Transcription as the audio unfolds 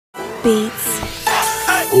Beats.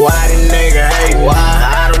 Why the nigga hate? Why?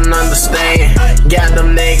 I don't understand. Got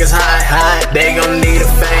them niggas hot, they gon' need a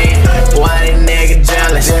fan. Why the nigga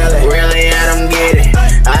jealous? Really, I don't get it.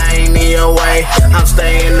 I ain't in your way, I'm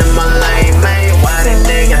staying in my lane, man. Why the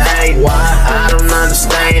nigga hate? Why? I don't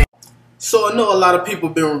understand. So I know a lot of people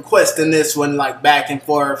been requesting this one, like, back and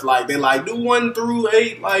forth. Like, they like, do 1 through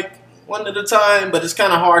 8, like, one at a time. But it's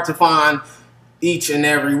kind of hard to find each and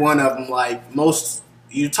every one of them. Like, most,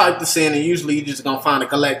 you type this in and usually you're just gonna find a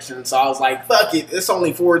collection. So I was like, fuck it, it's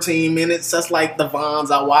only 14 minutes. That's like the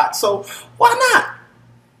Vons I watch, so why not?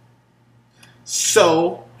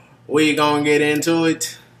 So we gonna get into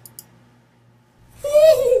it.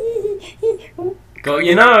 Got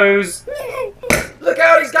your nose. Look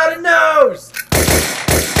out, he's got a nose.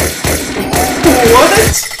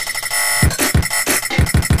 What?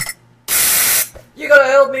 You gotta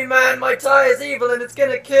help me, man. My tie is evil and it's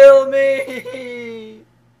gonna kill me.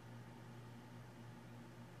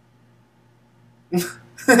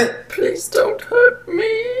 Please don't hurt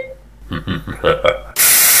me.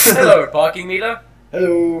 Hello, parking meter.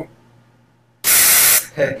 Hello.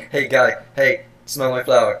 Hey, guy. Hey, smell my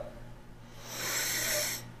flower.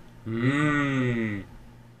 Mmm.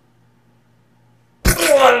 Hey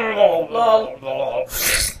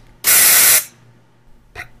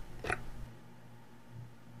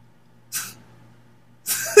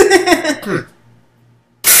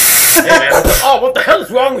man, what the hell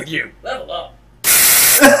is wrong with you? Level up.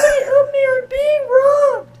 Somebody help me, I'm being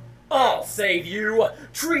robbed. I'll save you.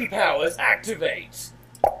 Tree powers activate.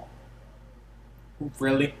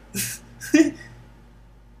 Really?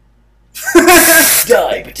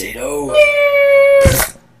 Die, potato.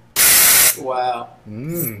 Wow.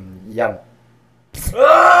 Yum.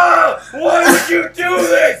 Ah! Why would you do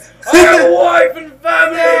this? I have a wife and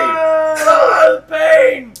family. Ah, the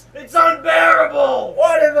pain. It's unbearable.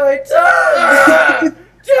 What have I done? Ah,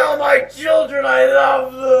 tell my children I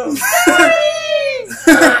love them.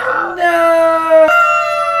 No.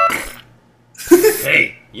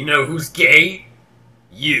 Hey, you know who's gay?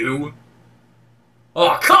 You.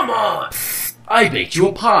 Oh, come on! I baked you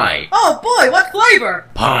a pie. Oh boy, what flavor?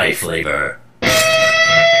 Pie flavor. What?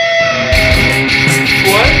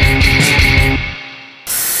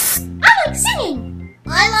 I like singing.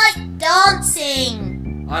 I like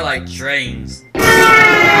dancing. I like trains.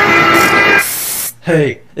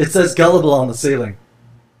 Hey, it says gullible on the ceiling.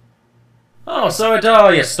 Oh, so it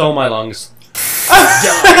you stole my lungs.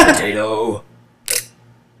 Die, potato.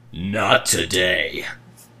 Not today.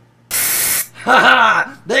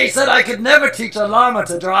 Haha! They said I could never teach a llama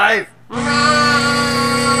to drive. No,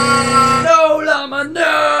 llama,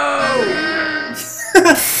 no!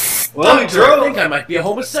 Well, he I drove. think I might be a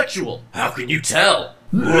homosexual. How can you tell?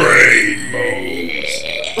 Rainbows.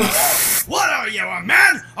 What are you, a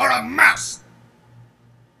man or a mouse?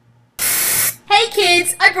 Hey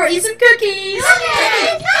kids, I brought you some cookies.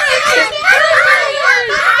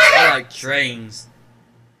 I like trains.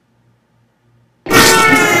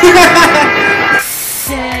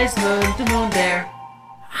 Desmond, the moon there.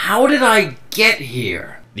 How did I get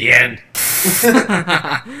here? The end.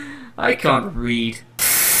 I can't read.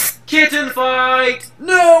 Kitten fight!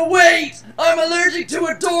 No, wait! I'm allergic to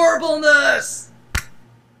adorableness!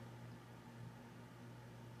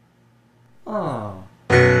 Oh.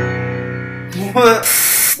 What?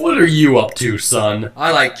 What are you up to, son?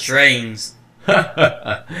 I like trains.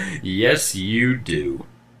 Yes, you do.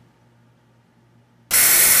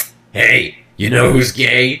 Hey, you know who's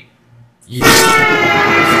gay? You.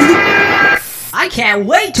 I can't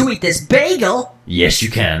wait to eat this bagel. Yes, you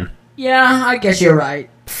can. Yeah, I guess you're right.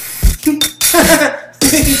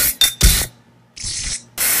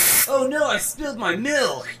 Oh no, I spilled my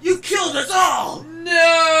milk! You killed us all! No!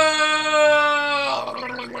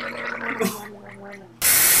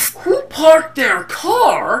 Who parked their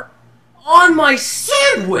car on my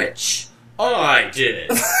sandwich? I did.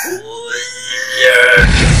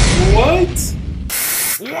 What?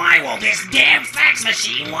 Why will this damn fax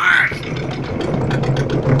machine work?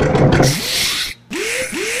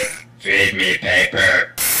 Feed me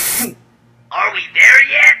paper. Are we there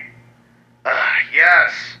yet?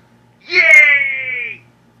 Yes. Yay!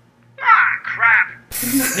 Ah, crap.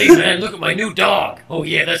 Hey man, look at my new dog. Oh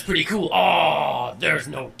yeah, that's pretty cool. Oh, there's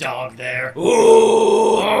no dog there.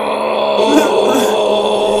 Ooh.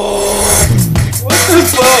 What the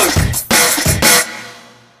fuck?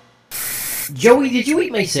 Joey, did you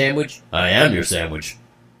eat my sandwich? I am your sandwich.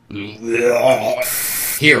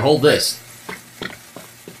 Here, hold this.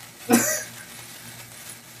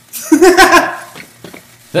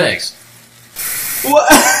 Thanks. What?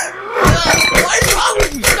 What's wrong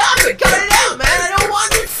with you? Stop it! Cut it out, man! I don't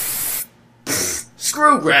want it!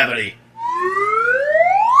 gravity.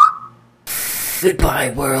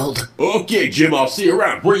 Goodbye, world. Okay, Jim, I'll see you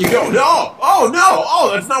around. Where you going? No! Oh, no! Oh,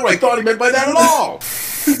 that's not what I thought he meant by that at all!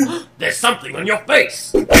 There's something on your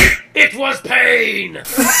face. It was pain. What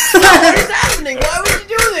is happening? Why would you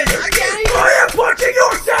do this? I can't even. I am punching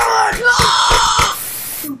your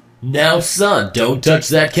salad! Now, son, don't touch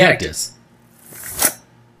that cactus.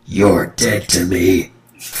 You're dead to me.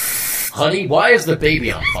 Honey, why is the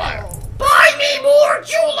baby on fire? Buy me more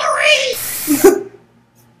jewelry!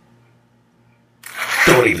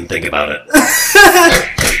 Don't even think about it.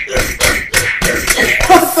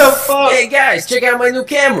 What the fuck? Hey guys, check out my new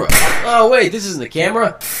camera. Oh wait, this isn't a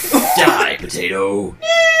camera. Die, potato.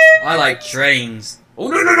 I like trains. Oh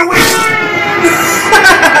no, wait!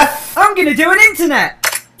 I'm gonna do an internet.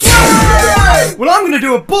 Well, I'm gonna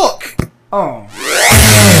do a book. Oh.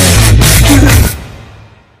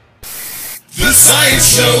 The Science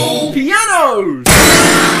Show! Pianos!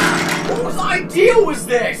 Whose idea was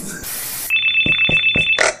this?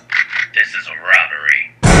 This is a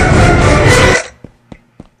robbery.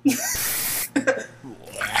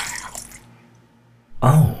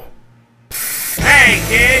 Oh. Hey,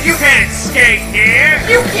 kid, you can't skate here!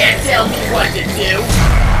 You can't tell me what to do!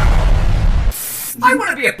 I want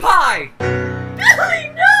to be a pie!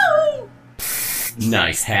 I know!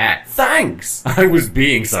 Nice hat. Thanks. I was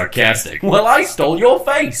being sarcastic. Well, I stole your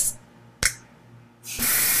face.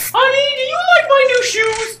 Honey, do you like my new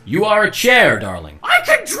shoes? You are a chair, darling. I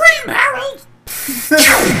can dream, Harold!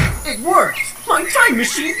 It worked! My time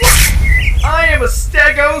machine worked! I am a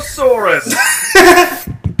Stegosaurus!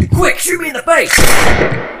 Quick, shoot me in the face!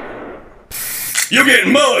 You're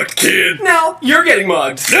getting mugged, kid! No, you're getting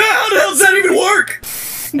mugged! How the hell does that even work?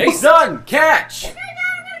 Hey, son, catch.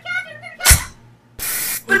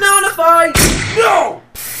 Banana fight! No!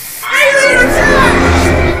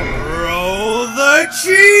 Roll the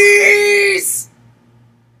cheese!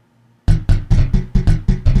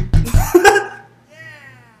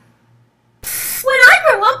 When I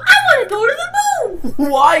grow up, I want to go to the moon.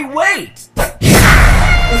 Why wait?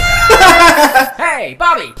 Hey,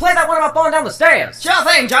 Bobby, play that one about falling down the stairs. Sure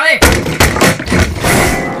thing, Johnny.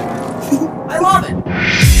 I love it.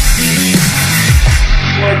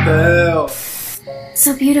 What the hell?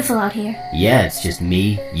 So beautiful out here. Yeah, it's just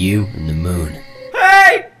me, you, and the moon.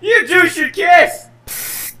 Hey, you two should kiss.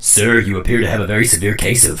 Sir, you appear to have a very severe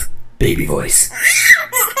case of baby voice.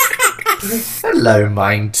 Hello,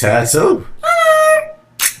 Mind Turtle.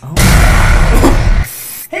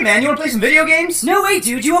 Hey man, you wanna play some video games? No way,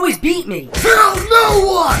 dude. You always beat me. Tell no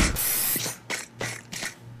one.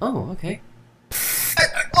 Oh, okay.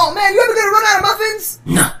 Oh man, you ever gonna run out of muffins?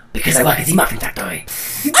 No, because I work at the muffin factory.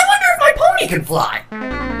 I wonder if my pony can fly.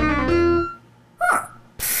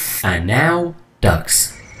 And now,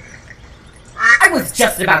 ducks. I was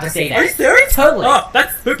just about to say that. Are you serious? Totally. Oh,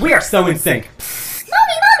 that's spooky. We are so in sync.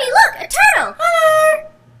 Mommy, look, a turtle.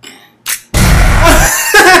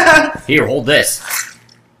 Here, hold this.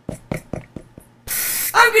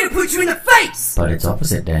 I'm gonna put you in the face. But it's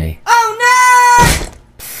opposite day. Oh no!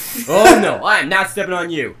 Oh no, I am not stepping on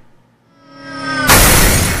you.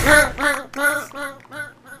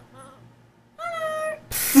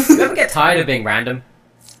 You ever get tired of being random?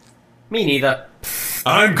 Me neither.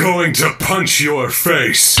 I'm going to punch your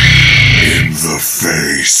face. In the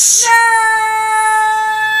face.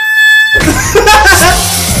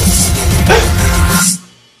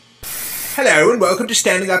 Hello and welcome to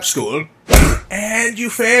Standing Up School. And you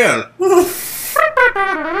fail.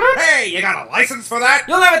 Hey, you got a license for that?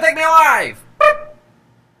 You'll never take me alive.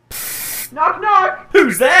 Knock knock.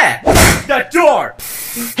 Who's there? That door.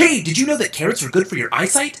 Hey, did you know that carrots are good for your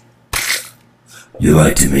eyesight? You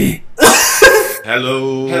lied to me.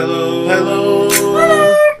 Hello. Hello.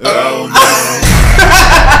 Oh,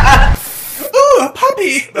 Ooh, a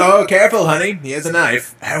puppy! Oh, careful, honey. He has a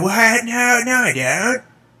knife. What? No, I don't.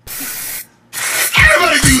 I'm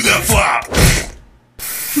gonna do the flop.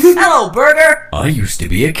 Hello, burger. I used to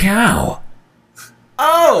be a cow.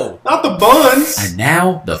 Oh. Not the buns. And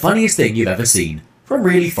now, the funniest thing you've ever seen. From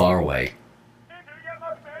really far away.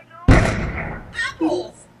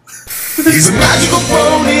 He's a magical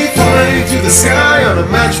pony flying through the sky on a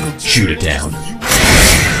magical. Shoot it down.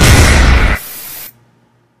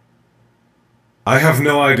 I have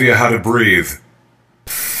no idea how to breathe.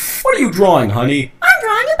 What are you drawing, honey? I'm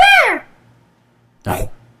drawing a bear. Oh.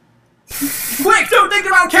 Quick, don't think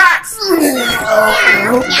about cats.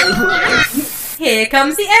 Here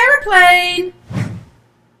comes the airplane.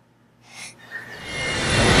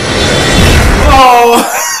 Oh.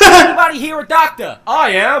 Anybody here a doctor?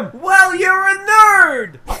 I am. Well, you're a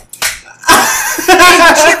nerd.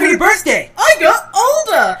 Check for your birthday. I got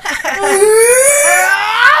older. here!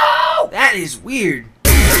 That is weird.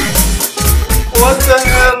 What the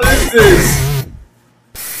hell is this?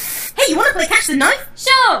 Hey, you wanna play catch the knife?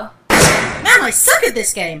 Sure. Man, I suck at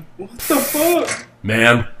this game. What the fuck?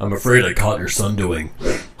 Ma'am, I'm afraid I caught your son doing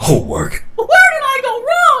homework. Where did I go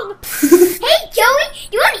wrong? Hey, Joey,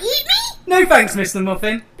 you want to eat me? No thanks, Mr.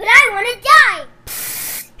 Muffin. But I want to die.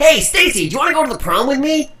 Hey, Stacy, do you want to go to the prom with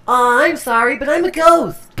me? I'm sorry, but I'm a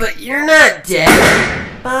ghost. But you're not dead.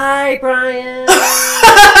 Bye, Brian.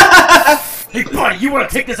 Hey, buddy, you want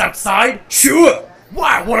to take this outside? Sure!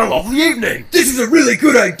 Wow, what a lovely evening! This is a really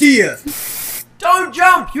good idea! Don't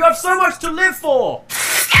jump! You have so much to live for!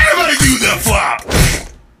 Everybody do the flop!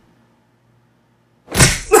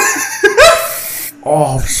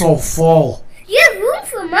 Oh, I'm so full. You have room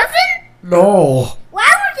for a muffin? No. Why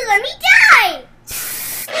won't you let me die?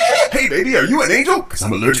 Hey, baby, are you an angel? Because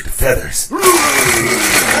I'm allergic to feathers.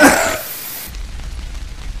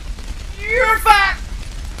 You're fat!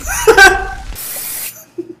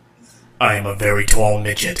 I am a very tall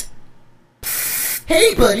midget.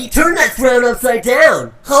 Hey, buddy, turn that frown upside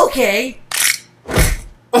down. Okay.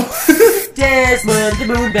 Desmond, the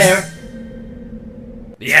moon bear.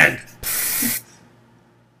 The end.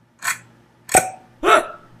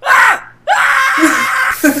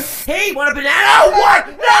 Hey, want a banana? Oh, what?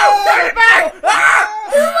 No, turn it back!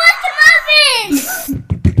 Who wants a muffin?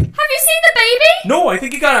 Have you seen the baby? No, I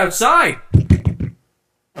think he got outside.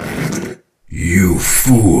 You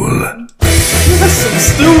fool. That's some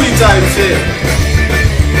Stewie type shit.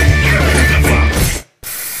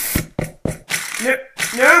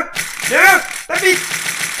 No, let me...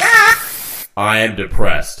 I am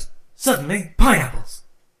depressed. Suddenly, pineapples.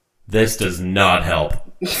 This does not help.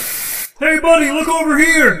 Hey, buddy, look over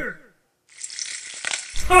here!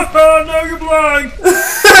 Haha, now you're blind!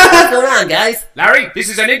 What's going on, guys? Larry, this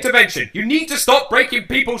is an intervention. You need to stop breaking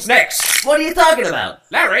people's necks. What are you talking about?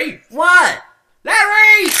 Larry! What?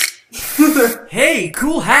 Larry! Hey,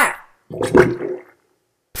 cool hat!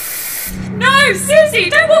 No, Susie,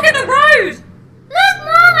 don't walk in the road! Look,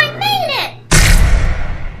 Mom, I made it.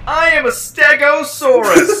 I am a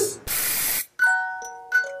Stegosaurus.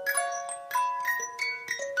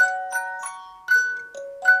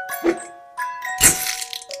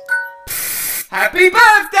 Happy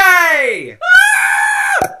birthday!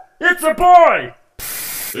 It's a boy.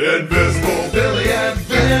 Invisible Billy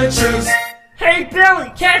Adventures. Hey, Billy,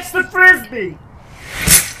 catch the frisbee.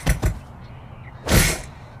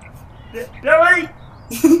 Billy?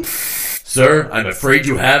 Sir, I'm afraid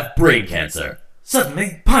you have brain cancer.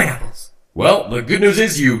 Suddenly, pineapples. Well, the good news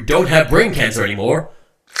is you don't have brain cancer anymore.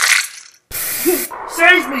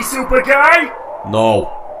 Save me, super guy.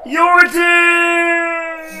 No. You're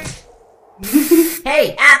dead.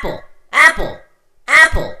 Hey, Apple! Apple!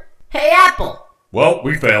 Apple! Hey, Apple! Well,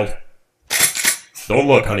 we failed. Don't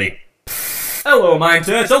look, honey. Hello, mine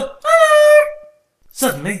turtle.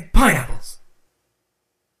 Suddenly, pineapples.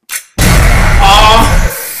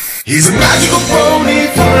 He's a magical pony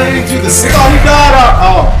flying through the I sky. thought he died out.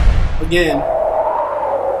 Oh, again.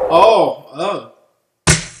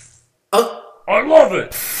 I love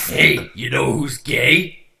it. Hey, you know who's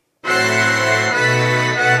gay? Us.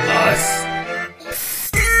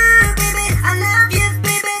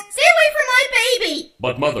 Stay away from my baby.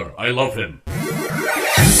 But mother, I love him.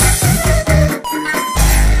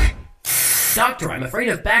 Doctor, I'm afraid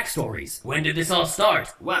of backstories. When did this all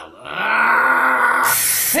start? Well,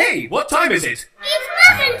 Hey, what time is it? It's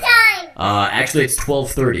muffin time. Actually it's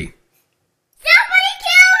 12:30. Somebody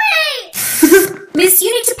kill me. Miss,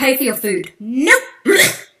 you need to pay for your food. Nope.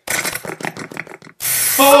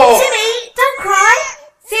 Oh. Timmy, don't cry.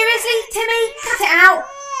 Seriously, Timmy, cut it out.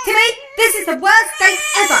 Timmy, this is the worst date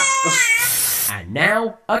ever. And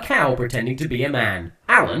now, a cow pretending to be a man.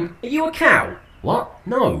 Alan, are you a cow? What?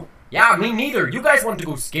 No. Yeah, me neither. You guys want to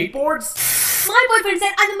go skateboards? My boyfriend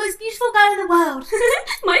said I'm the most beautiful girl in the world.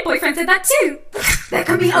 My boyfriend said that too. There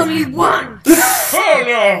can be only one. Oh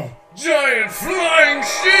no! Giant flying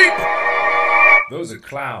sheep! Those are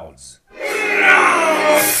clouds.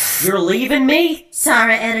 You're leaving me?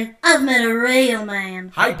 Sorry, Eddie. I've met a real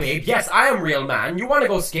man. Hi, babe. Yes, I am real man. You want to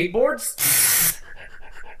go skateboards?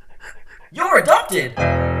 You're adopted.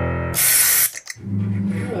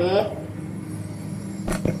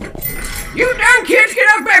 You damn kids, get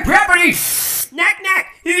off my property! Knock, knock.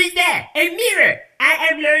 Who is that? A mirror. I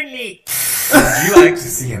am lonely. Would you like to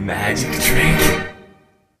see a magic trick?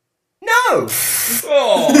 No.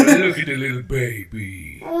 Oh, look at the little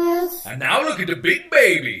baby. And now look at the big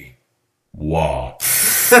baby. Wow.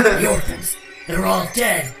 The orphans. They're all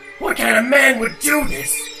dead. What kind of man would do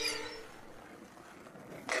this?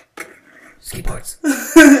 Skateboards.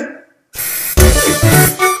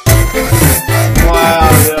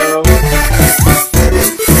 Wow, yo.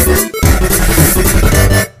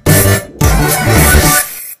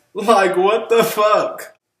 Like, what the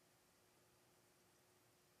fuck?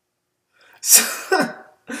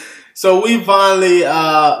 So we finally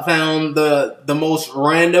found the most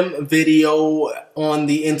random video on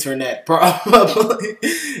the internet, probably.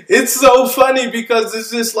 It's so funny because it's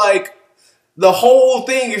just like, the whole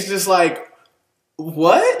thing is just like,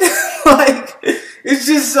 what? Like, it's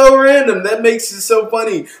just so random. That makes it so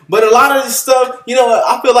funny. But a lot of this stuff, you know what?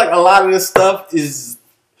 I feel like a lot of this stuff is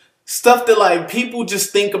stuff that like people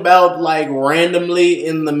just think about like randomly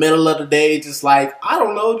in the middle of the day. Just like, I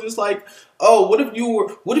don't know, just like, oh, what if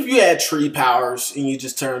you had tree powers and you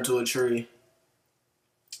just turned to a tree?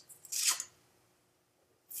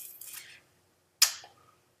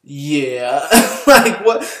 Yeah. Like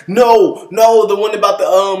what? No, the one about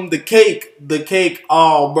the cake.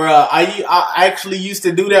 Oh, bruh. I actually used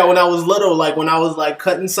to do that when I was little. Like when I was like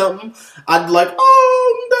cutting something, I'd be like,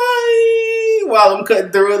 oh, I'm dying, while I'm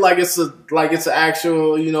cutting through it like it's an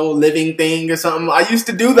actual, you know, living thing or something. I used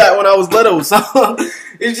to do that when I was little. So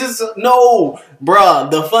it's just, no, bruh.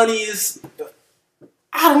 The funniest,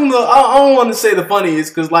 I don't know. I don't want to say the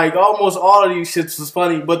funniest because like almost all of these shits was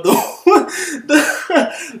funny, but the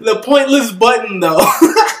pointless button though.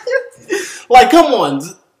 Like, come on,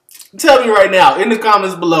 tell me right now in the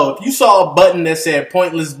comments below if you saw a button that said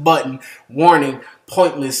pointless button, warning,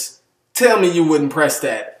 pointless. Tell me you wouldn't press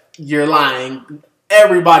that. You're lying.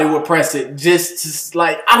 Everybody would press it. Just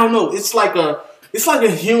like, I don't know. It's like a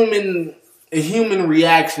human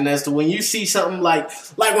reaction as to when you see something like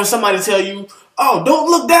when somebody tell you, oh, don't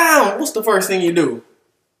look down. What's the first thing you do?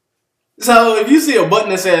 So if you see a button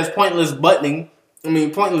that says pointless button,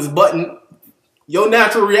 your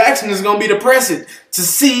natural reaction is going to be to press it to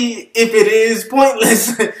see if it is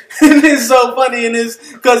pointless. And it's so funny in this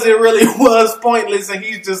because it really was pointless. And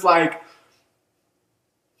he's just like,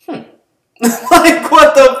 like,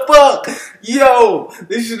 what the fuck? Yo,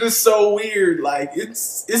 this shit is so weird. Like,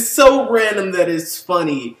 it's so random that it's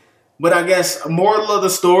funny. But I guess moral of the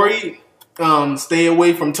story, stay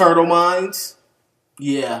away from turtle mines.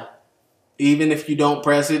 Yeah. Even if you don't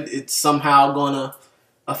press it, it's somehow gonna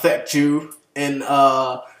affect you. And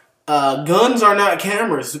guns are not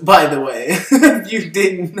cameras, by the way. If you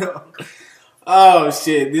didn't know. Oh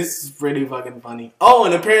shit, this is pretty fucking funny. Oh,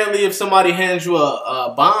 and apparently if somebody hands you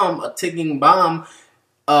a bomb, a ticking bomb,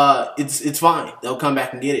 it's fine. They'll come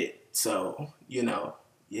back and get it. So, you know,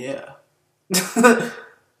 yeah.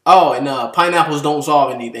 Oh, and pineapples don't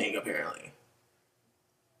solve anything, apparently.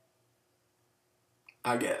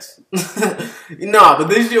 I guess. Nah, but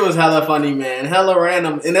this shit was hella funny, man. Hella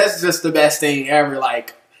random. And that's just the best thing ever.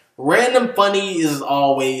 Like, random funny is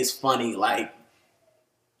always funny. Like,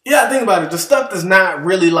 yeah, think about it. The stuff that's not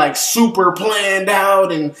really, like, super planned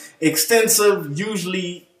out and extensive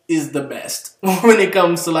usually is the best when it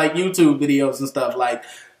comes to, like, YouTube videos and stuff. Like,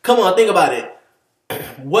 come on, think about it.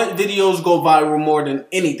 What videos go viral more than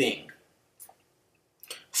anything?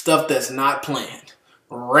 Stuff that's not planned.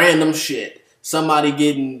 Random shit. Somebody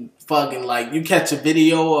getting fucking, like, you catch a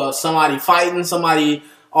video of somebody fighting, somebody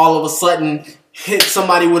all of a sudden hit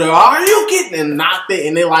somebody with a, are you kidding? And knocked it,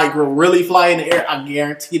 and they like really fly in the air. I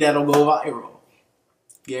guarantee that'll go viral.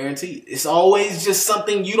 Guaranteed. It's always just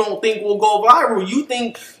something you don't think will go viral. You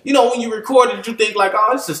think, you know, when you record it, you think like,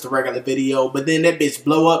 oh, it's just a regular video. But then that bitch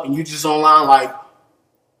blow up and you just online like,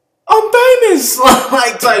 I'm famous.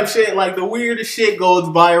 Like type shit. Like the weirdest shit goes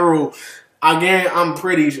viral. Again, I'm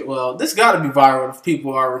pretty sure, well, this got to be viral if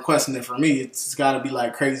people are requesting it for me. It's got to be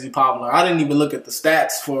like crazy popular. I didn't even look at the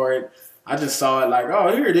stats for it. I just saw it like,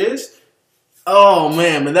 oh, here it is. Oh,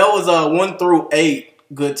 man, but that was 1 through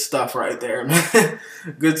 8. Good stuff right there, man.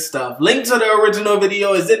 Good stuff. Link to the original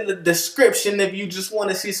video is in the description if you just want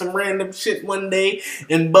to see some random shit one day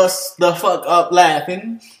and bust the fuck up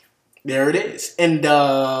laughing. There it is. And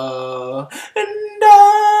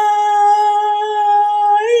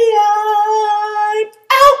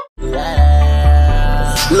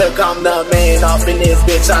look, I'm the man off in this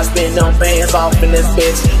bitch. I spin them bands off in this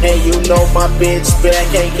bitch. And you know my bitch, but I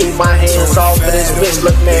can't keep my hands off of this bitch.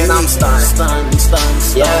 Look, man, I'm stunned.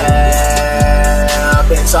 Yeah,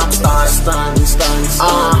 bitch, I'm stunned.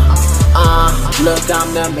 Look,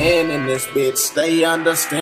 I'm the man in this bitch. They understand.